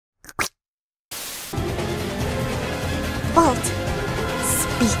Don't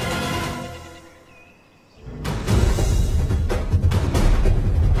speak.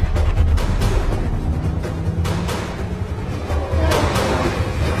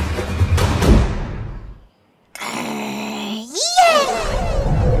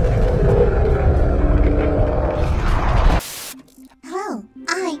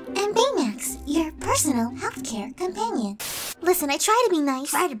 Healthcare companion. Listen, I try to be nice.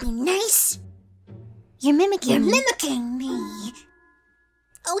 Try to be nice? You're mimicking me. Mimicking me.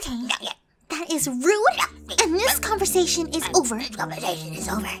 Okay. That is rude, and this conversation is over. This conversation is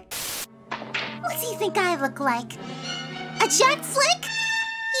over. What do you think I look like? A jack flick?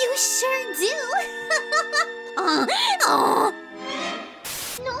 You sure do.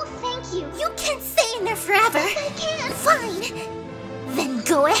 No, thank you. You can't stay in there forever. Yes, I can. Fine. Then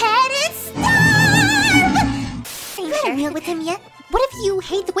go ahead and starve! You had a meal with him yet? What if you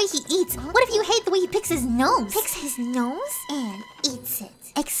hate the way he eats? What if you hate the way he picks his nose? Picks his nose? And eats it.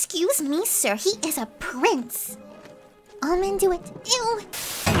 Excuse me, sir. He is a prince. Almond, do it. Ew.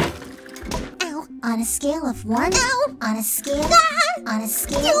 Ow. On a scale of 1. Ow. On a scale. On a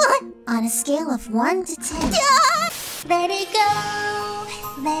scale. On a scale of 1 to 10. Let it go.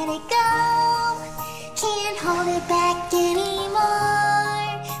 Let it go. Can't hold it back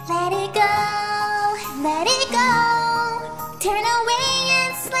anymore. Let it go. Let it go. Turn away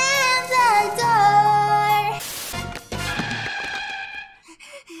and slam the door.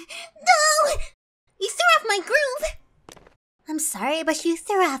 No! You threw off my groove. I'm sorry, but you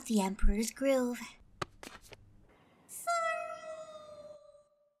threw off the Emperor's groove. Sorry.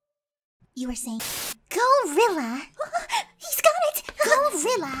 You were saying, gorilla. He's got it.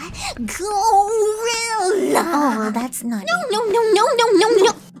 Gorilla. Gorilla. Oh, that's not No. No,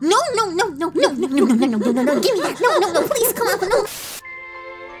 give me that. No, please, come on, no.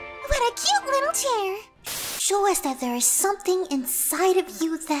 What a cute little chair. Show us that there is something inside of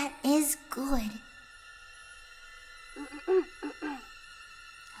you that is good.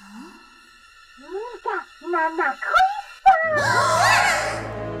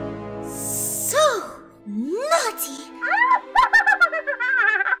 So naughty.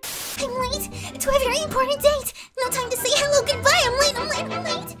 I'm late to a very important date.